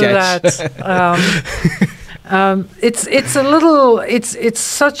 I sketch. It's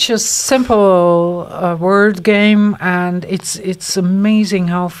such a simple word game, and it's amazing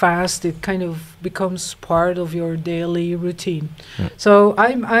how fast it kind of becomes part of your daily routine. Yeah. So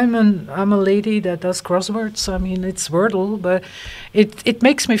I'm a lady that does crosswords. I mean, it's Wordle, but it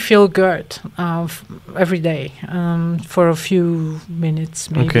makes me feel good every day for a few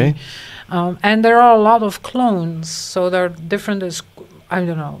minutes maybe. Okay. And there are a lot of clones, so there are different. I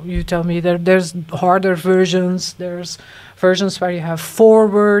don't know. You tell me. There's harder versions. There's versions where you have 4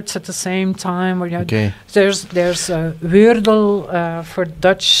 words at the same time. Where you have there's Wordle for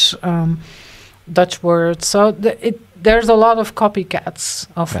Dutch words. So there's a lot of copycats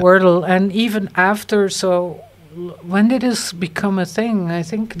of Wordle, and even after. So when did this become a thing? I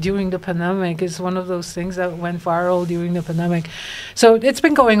think during the pandemic. It's one of those things that went viral during the pandemic. So it's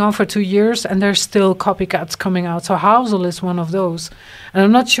been going on for 2 years, and there's still copycats coming out. So Housel is one of those. And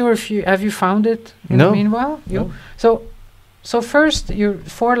I'm not sure if you found it in the meanwhile? No. So first, your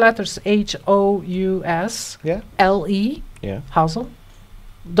 4 letters HOUS LE. Yeah. Housel.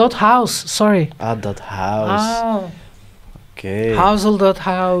 .house. Sorry. .house. Oh. Okay.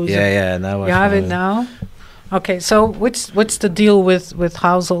 Housel.house. Yeah. Now you have it now. Okay, so what's the deal with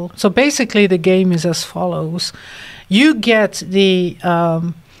Housel? So basically, the game is as follows: you get the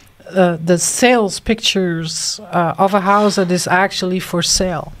the sales pictures of a house that is actually for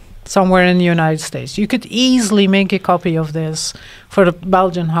sale somewhere in the United States. You could easily make a copy of this for the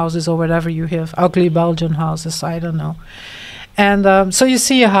Belgian houses or whatever you have, ugly Belgian houses, I don't know. And so you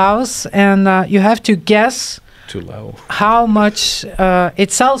see a house, and you have to guess too low how much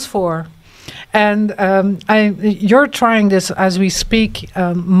it sells for. And you're trying this as we speak.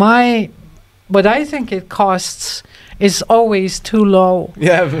 What I think it costs is always too low.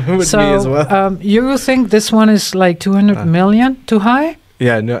 Yeah, with me as well. You think this one is like 200 million too high?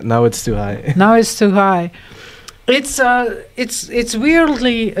 Yeah, no, now it's too high. Now it's too high. It's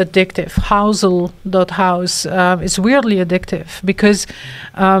weirdly addictive. Housel.house. It's weirdly addictive because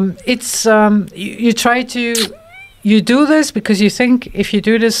you try to. You do this because you think if you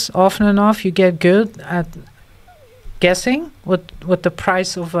do this often enough, you get good at guessing what the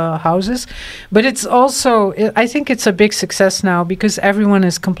price of a house is. But it's also, I think it's a big success now because everyone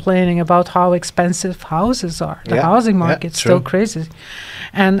is complaining about how expensive houses are. The housing market's still crazy.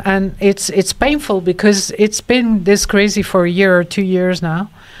 And it's painful because it's been this crazy for a year or 2 years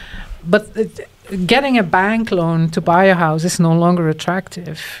now. But getting a bank loan to buy a house is no longer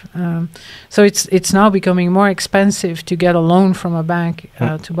attractive. So it's now becoming more expensive to get a loan from a bank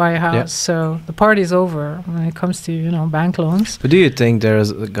to buy a house. Yeah. So the party's over when it comes to bank loans. But do you think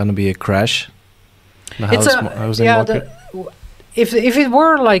there's going to be a crash? The housing market? If it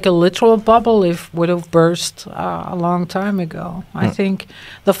were like a literal bubble, it would have burst a long time ago. I think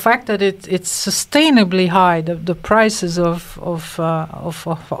the fact that it's sustainably high, the prices of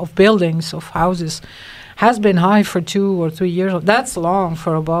buildings, of houses, has been high for 2 or 3 years. That's long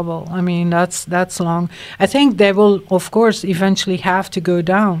for a bubble. I mean, that's long. I think they will, of course, eventually have to go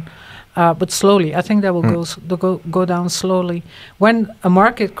down. But slowly. I think that will go down slowly. When a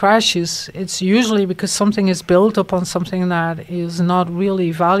market crashes, it's usually because something is built upon something that is not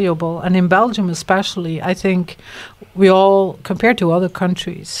really valuable. And in Belgium especially, I think we all, compared to other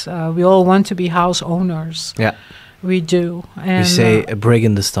countries, we all want to be house owners. Yeah. We do. And we say a break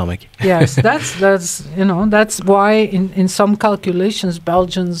in the stomach. Yes, that's why in some calculations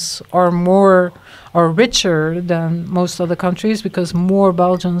Belgians are richer than most other countries because more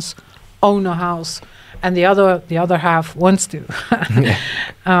Belgians own a house, and the other half wants to.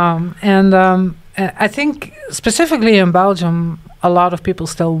 I think specifically in Belgium, a lot of people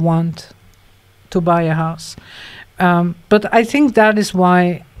still want to buy a house. But I think that is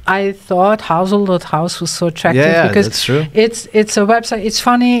why I thought Housel.house was so attractive because that's true. It's a website. It's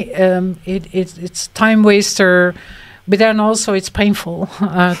funny. It's time waster, but then also it's painful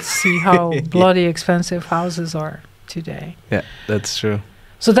to see how bloody expensive houses are today. Yeah, that's true.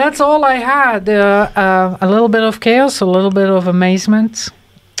 So that's all I had. A little bit of chaos, a little bit of amazement.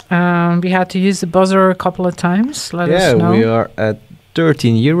 We had to use the buzzer a couple of times. Let us know. We are at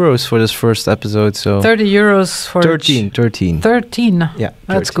 13 euros for this first episode. So 30 euros for 13. 13. Yeah,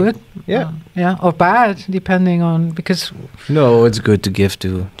 that's 13. Good. Yeah, or bad, depending on because. No, it's good to give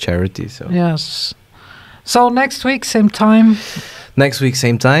to charity. So yes. So next week, same time. Next week,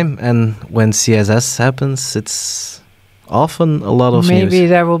 same time, and when CSS happens, it's often a lot of news. Maybe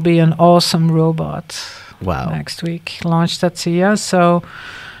there will be an awesome robot. Wow. Next week, launched at CES. So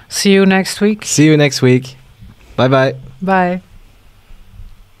see you next week. See you next week. Bye-bye. Bye.